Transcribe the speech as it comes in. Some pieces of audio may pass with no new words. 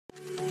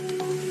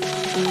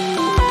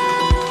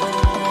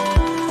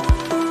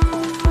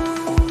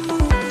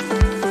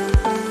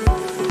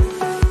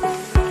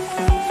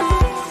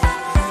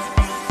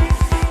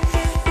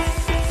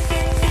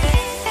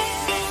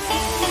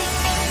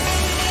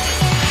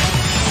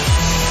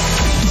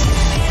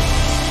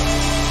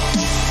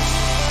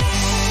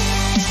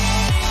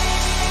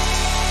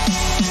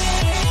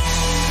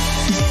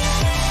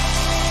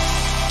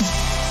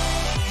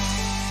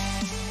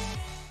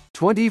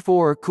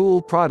24 cool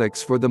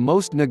products for the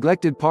most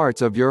neglected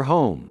parts of your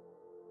home.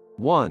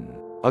 1.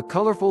 A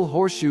colorful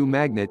horseshoe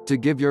magnet to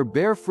give your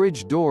bare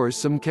fridge doors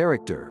some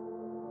character.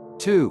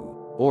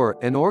 2. Or,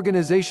 an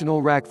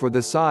organizational rack for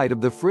the side of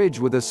the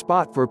fridge with a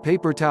spot for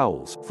paper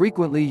towels,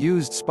 frequently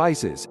used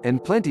spices,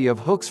 and plenty of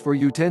hooks for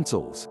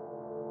utensils.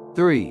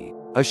 3.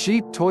 A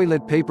sheep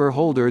toilet paper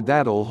holder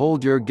that'll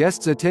hold your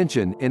guests'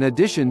 attention in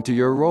addition to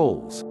your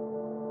rolls.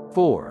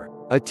 4.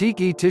 A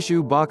tiki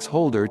tissue box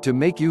holder to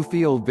make you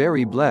feel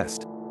very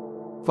blessed.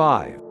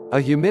 5. A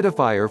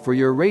humidifier for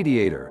your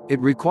radiator. It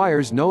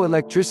requires no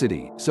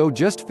electricity, so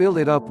just fill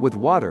it up with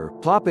water,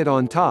 plop it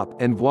on top,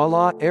 and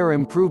voila,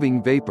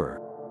 air-improving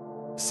vapor.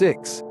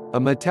 6. A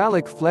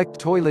metallic flecked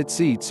toilet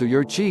seat so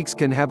your cheeks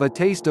can have a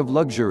taste of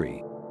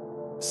luxury.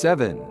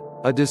 7.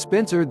 A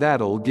dispenser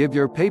that'll give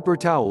your paper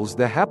towels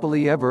the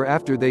happily ever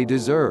after they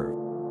deserve.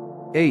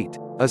 8.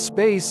 A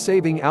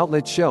space-saving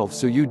outlet shelf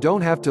so you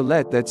don't have to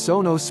let that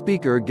Sonos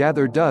speaker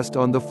gather dust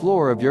on the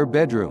floor of your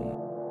bedroom.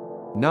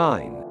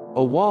 9.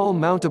 A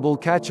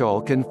wall-mountable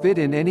catch-all can fit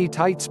in any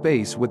tight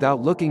space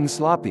without looking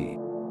sloppy.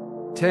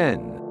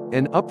 10.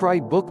 An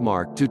upright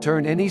bookmark to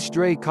turn any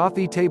stray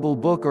coffee table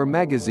book or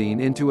magazine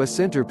into a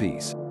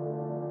centerpiece.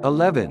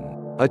 11.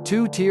 A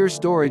 2-tier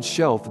storage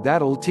shelf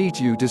that'll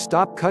teach you to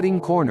stop cutting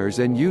corners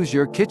and use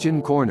your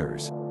kitchen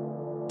corners.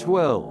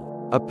 12.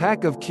 A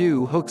pack of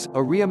Q hooks, a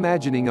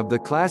reimagining of the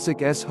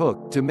classic S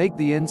hook to make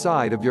the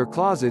inside of your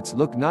closets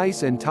look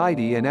nice and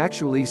tidy and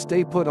actually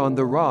stay put on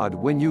the rod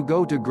when you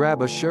go to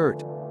grab a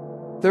shirt.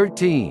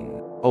 13.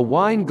 A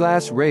wine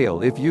glass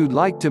rail if you'd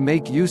like to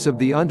make use of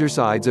the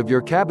undersides of your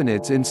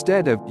cabinets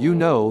instead of,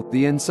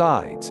 the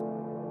insides.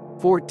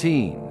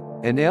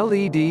 14. An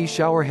LED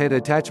showerhead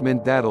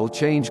attachment that'll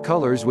change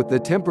colors with the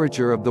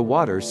temperature of the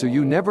water so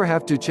you never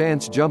have to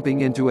chance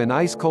jumping into an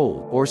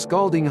ice-cold, or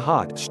scalding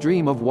hot,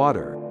 stream of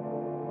water.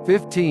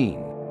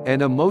 15.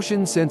 And a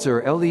motion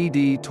sensor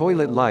LED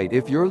toilet light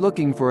if you're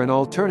looking for an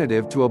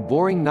alternative to a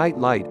boring night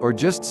light or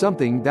just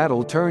something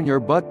that'll turn your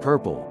butt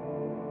purple.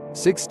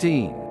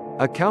 16.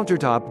 A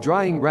countertop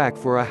drying rack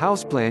for a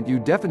houseplant you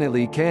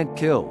definitely can't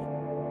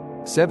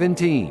kill.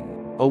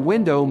 17. A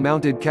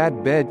window-mounted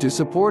cat bed to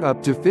support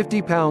up to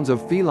 50 pounds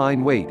of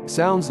feline weight.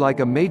 Sounds like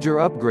a major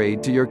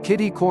upgrade to your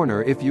kitty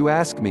corner if you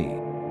ask me.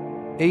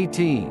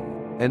 18.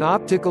 An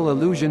optical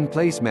illusion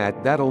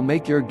placemat that'll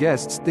make your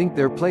guests think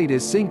their plate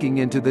is sinking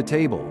into the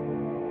table.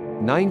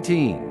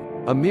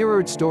 19. A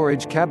mirrored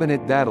storage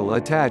cabinet that'll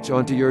attach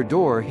onto your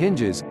door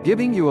hinges,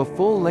 giving you a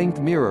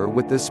full-length mirror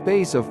with the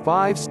space of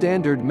 5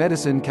 standard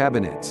medicine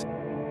cabinets.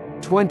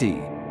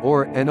 20.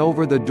 Or, an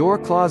over-the-door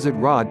closet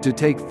rod to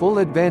take full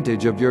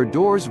advantage of your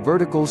door's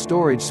vertical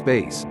storage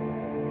space.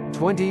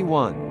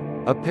 21.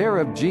 A pair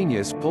of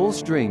genius pull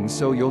strings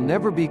so you'll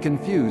never be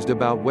confused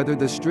about whether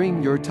the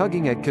string you're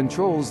tugging at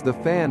controls the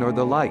fan or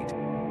the light.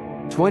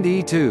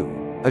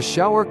 22. A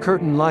shower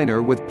curtain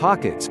liner with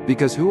pockets,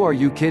 because who are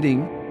you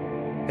kidding?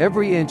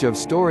 Every inch of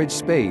storage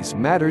space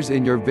matters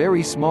in your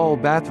very small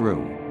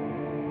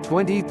bathroom.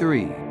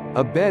 23.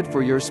 A bed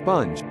for your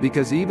sponge,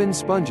 because even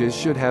sponges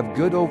should have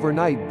good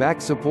overnight back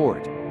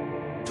support.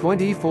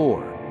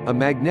 24. A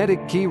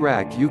magnetic key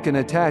rack you can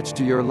attach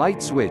to your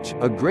light switch,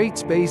 a great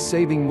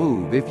space-saving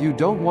move if you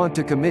don't want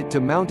to commit to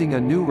mounting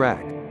a new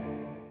rack.